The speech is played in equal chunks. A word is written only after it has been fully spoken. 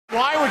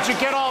why would you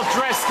get all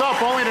dressed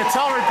up only to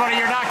tell everybody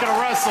you're not going to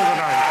wrestle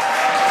tonight?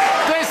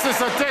 This is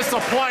a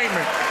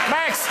disappointment.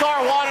 Maxx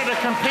Star wanted to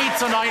compete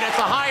tonight at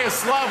the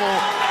highest level,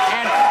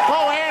 and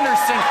Beau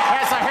Anderson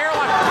has a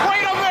hairline.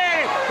 Wait a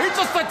minute! He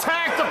just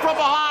attacked him from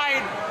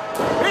behind.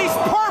 He's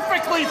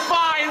perfectly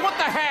fine. What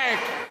the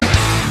heck?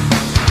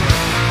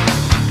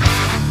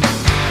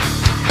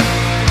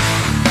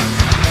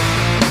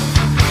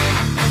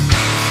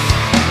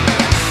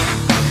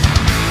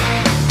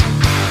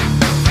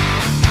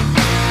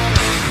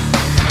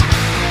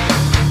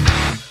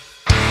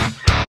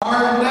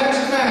 Our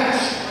next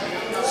match,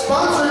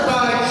 sponsored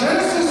by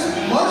Genesis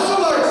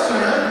Martial Arts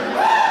Center,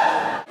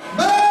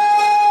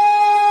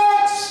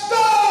 Maxx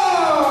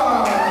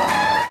Star!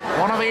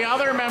 One of the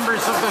other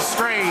members of the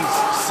Strays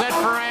set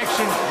for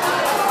action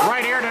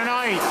right here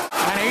tonight,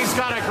 and he's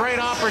got a great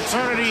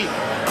opportunity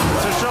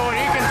to show what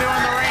he can do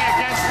in the ring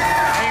against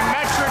a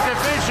Metro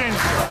Division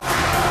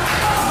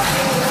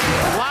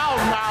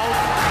loudmouth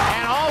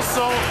and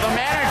also the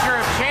manager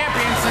of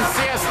champions in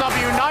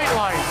CSW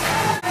Nightlife,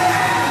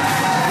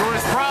 who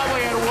is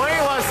probably at way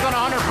less than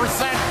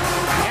 100%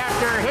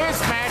 after his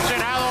match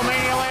at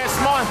HallowMania last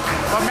month.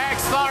 But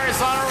Maxx Star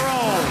is on a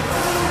roll.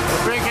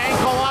 The big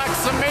ankle lock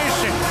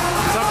submission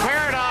to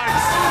Paradox.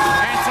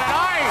 And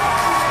tonight,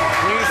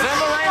 he's in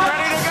the ring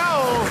ready to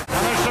go.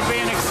 And there should be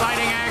an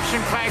exciting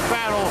action-packed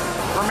battle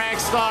for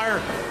Maxx Star,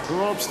 who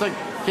hopes to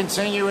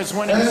continue his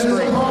winning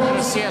streak in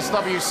the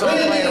CSW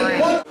Southland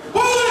ring.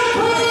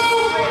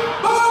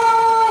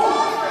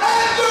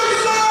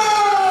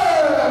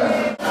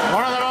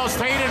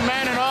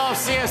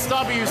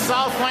 CSW,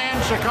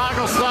 Southland,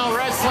 Chicago-style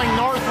wrestling,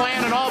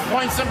 Northland, and all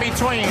points in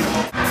between.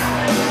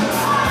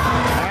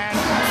 And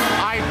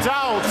I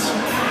doubt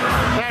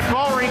that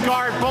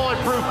Beauregard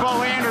Bulletproof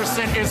Beau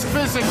Anderson is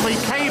physically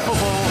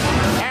capable,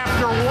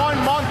 after 1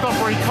 month of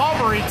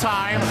recovery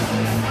time,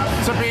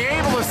 to be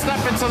able to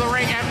step into the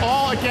ring at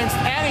all against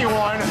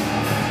anyone.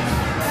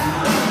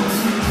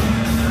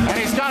 And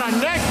he's got a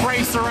neck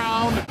brace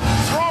around.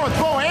 What's wrong with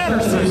Beau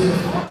Anderson?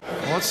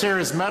 Let's hear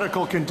his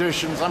medical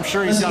conditions. I'm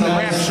sure he's got a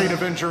rap sheet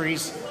of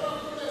injuries.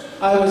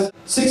 I was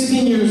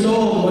 16 years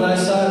old when I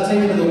saw a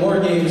tape of the War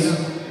Games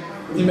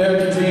with the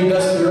American Dream,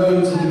 Dusty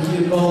Rhodes, and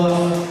Nikita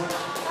Koloff,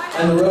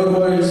 and the Road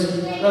Warriors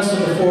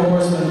wrestled the Four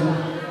Horsemen.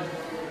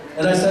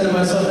 And I said to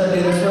myself that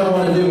day, that's what I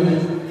want to do.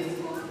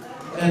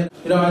 And,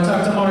 you know, I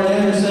talked to Arn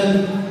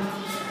Anderson.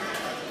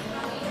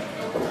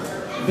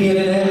 Being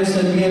in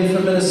Anderson, being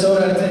from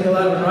Minnesota, I take a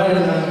lot of pride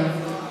in that.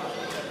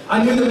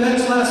 I knew the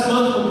match last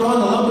month with Brawn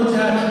The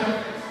Lumberjack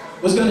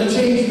was going to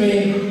change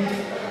me,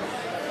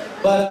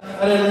 but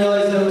I didn't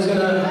realize that it was going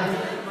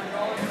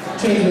to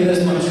change me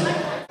this much.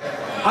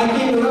 I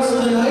came to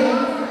wrestle tonight.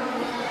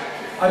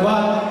 I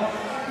bought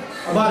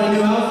a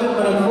new outfit,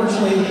 but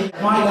unfortunately,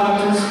 my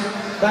doctors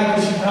back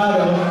in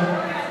Chicago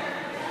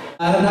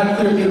have not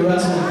cleared me to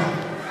wrestle.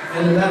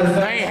 And as a matter of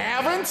fact, they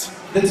haven't?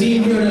 The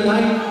team here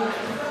tonight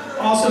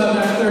also have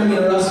not cleared me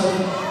to wrestle.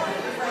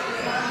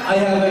 I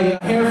have a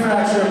hair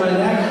fracture in my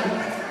neck,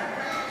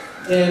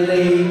 and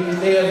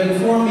they have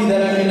informed me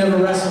that I may never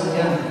wrestle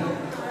again.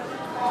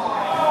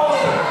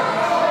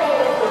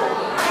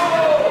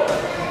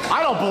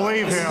 I don't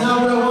believe him. It's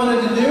not what I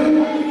wanted to do.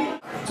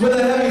 It's with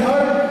a heavy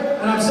heart,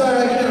 and I'm sorry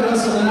I can't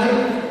wrestle tonight.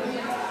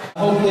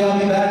 Hopefully I'll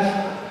be back.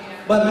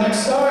 But Maxx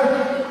Star,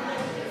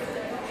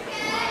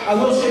 I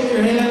will shake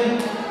your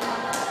hand.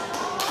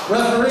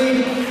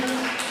 Referee,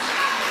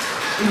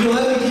 if you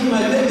let me keep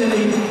my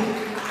dignity,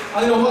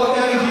 I'm going to walk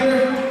out of here.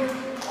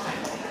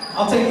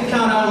 I'll take the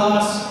count out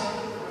loss.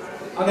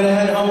 I'm going to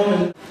head home,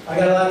 and I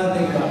got a lot to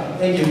think about.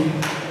 Thank you.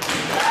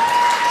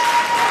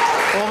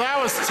 Well, that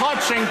was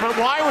touching, but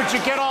why would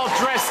you get all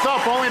dressed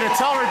up only to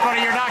tell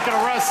everybody you're not going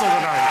to wrestle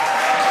tonight?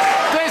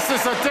 This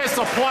is a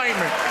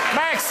disappointment.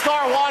 Maxx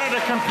Star wanted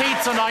to compete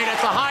tonight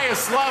at the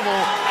highest level,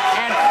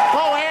 and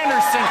Beau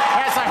Anderson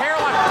has a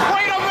hairline.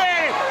 Wait a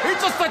minute! He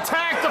just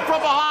attacked him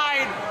from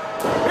behind.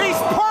 He's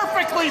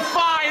perfectly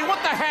fine.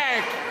 What the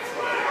heck?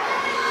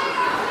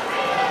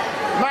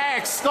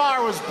 Maxx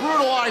Star was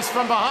brutalized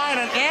from behind,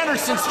 and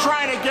Anderson's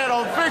trying to get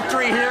a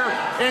victory here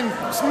in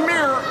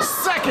mere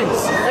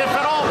seconds, if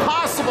at all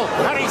possible.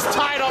 And he's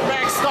tied up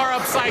Maxx Star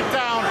upside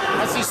down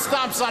as he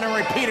stomps on him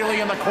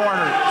repeatedly in the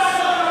corner.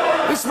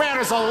 This man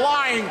is a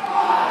lying,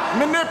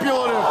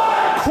 manipulative,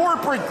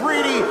 corporate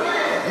greedy,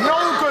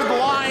 no-good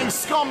lying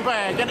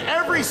scumbag at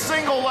every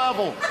single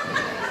level.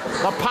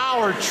 The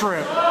power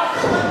trip,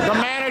 the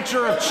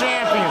manager of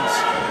champions.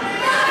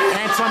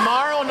 And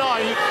tomorrow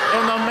night,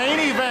 in the main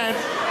event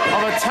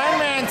of a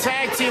 10-man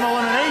tag team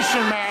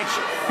elimination match,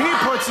 he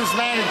puts his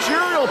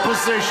managerial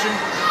position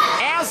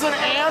as an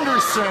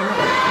Anderson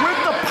with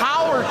the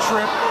power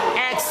trip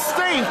at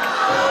stake.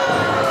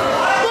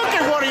 Look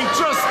at what he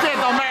just did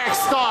to Maxx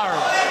Star.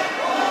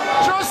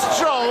 Just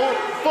Joe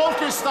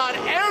focused on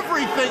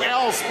everything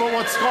else but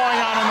what's going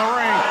on in the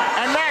ring,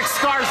 and Maxx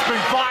Star's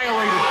been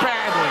violated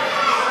badly.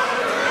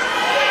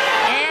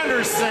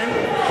 Anderson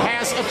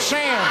has a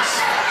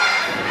chance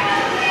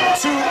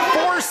to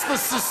force the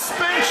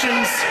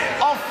suspensions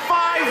of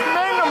 5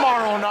 men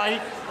tomorrow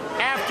night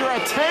after a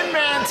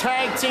 10-man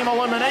tag team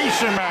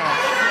elimination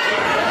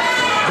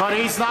match. But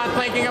he's not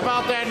thinking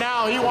about that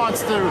now. He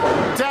wants to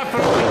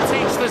definitely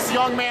teach this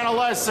young man a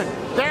lesson.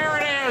 There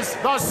it is,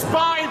 the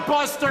spine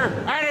buster,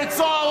 and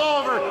it's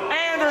all over.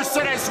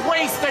 Anderson has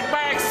wasted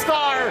Maxx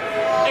Star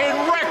in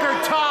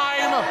record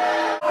time.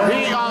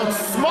 He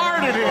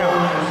outsmarted him.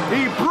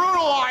 He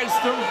brutalized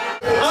him.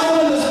 I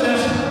won this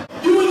match.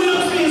 You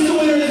announce me as the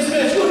winner of this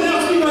match. You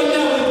announce me right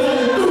now with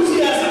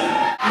enthusiasm.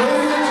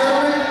 Ladies and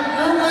gentlemen,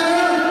 your winner,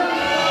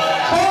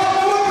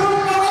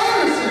 Beau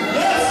Anderson.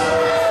 Yes.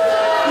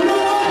 You know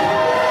what?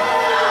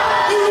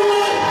 You know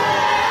what?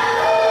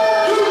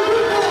 You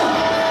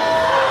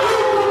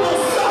people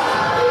suck.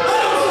 I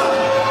don't suck.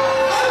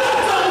 I'm not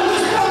done with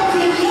this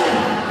company yet.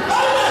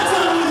 I'm not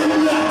done with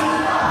him yet.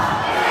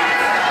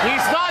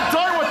 He's not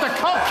done with the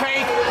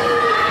cupcake.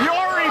 You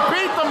already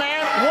beat the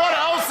man. What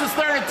else is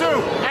there to do?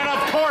 And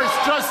of course,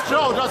 Just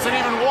Joe doesn't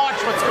even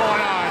watch what's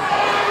going on.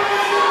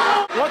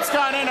 What's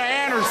got into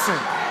Anderson?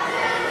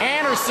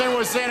 Anderson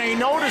was in a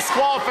no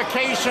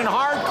disqualification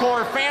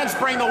hardcore fans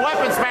bring the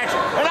weapons match,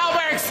 and now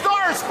Maxx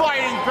Star's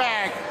fighting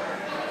back.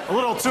 A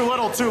little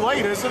too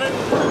late, isn't it?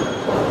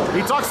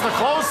 He ducks the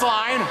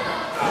clothesline.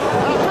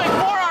 And a big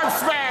forearm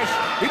smash.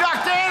 He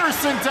knocked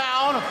Anderson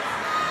down.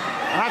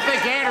 And I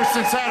think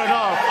Anderson's had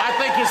enough. I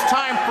think his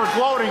time for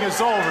gloating is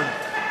over.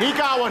 He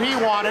got what he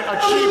wanted, a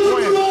cheap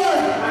win.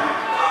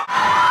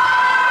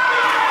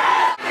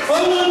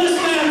 I won this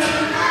match.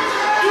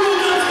 You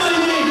announce my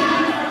name.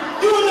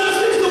 You announce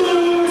me as the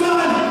winner one more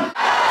time.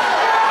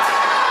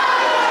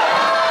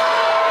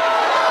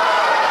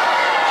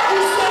 You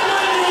say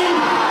my name.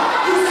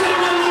 You say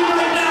my name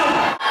right now.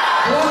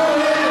 Beau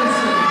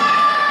Anderson.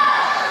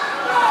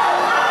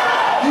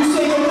 You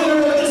say the winner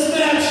of this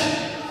match.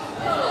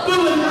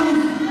 Bulletproof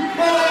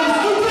Boys,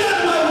 you get out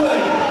of my way.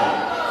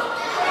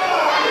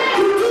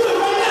 You do it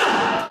right now.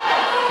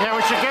 Yeah,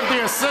 we should give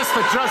the assist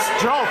to Just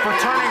Joe for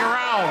turning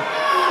around.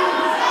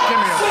 Give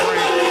me a Say my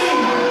break.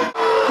 name.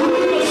 You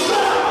people shut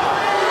up.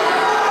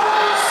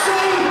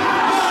 Say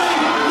my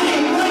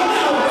name right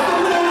now. As the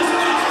winner of this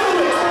match, do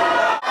it.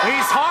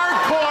 He's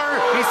hardcore.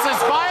 He says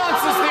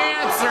violence is the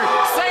answer.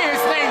 Say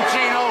his name,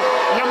 Gino.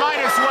 You might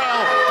as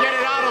well get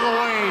it out of the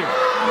way.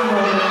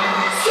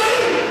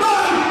 Say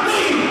my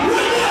name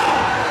right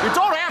now. You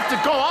don't have to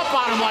go up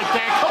on him like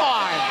that. Come on.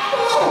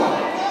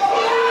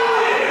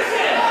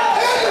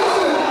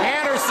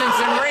 Anderson's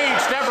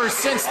enraged ever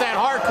since that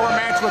hardcore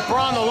match with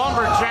Brawn the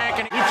Lumberjack,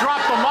 and he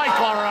dropped the mic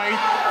all right.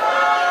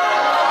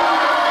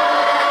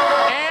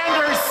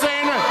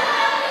 Anderson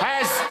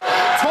has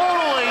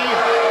totally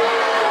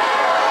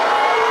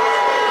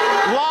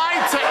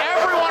lied to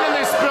everyone in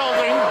this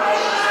building,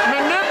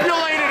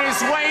 manipulated his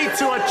way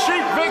to a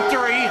cheap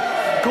victory,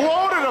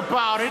 gloated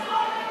about it,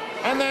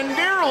 and then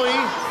nearly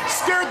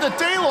scared the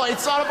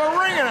daylights out of a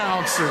ring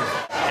announcer.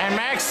 And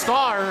Maxx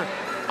Star,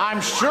 I'm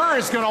sure,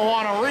 is going to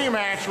want a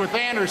rematch with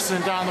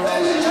Anderson down the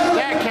road.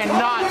 That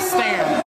cannot stand.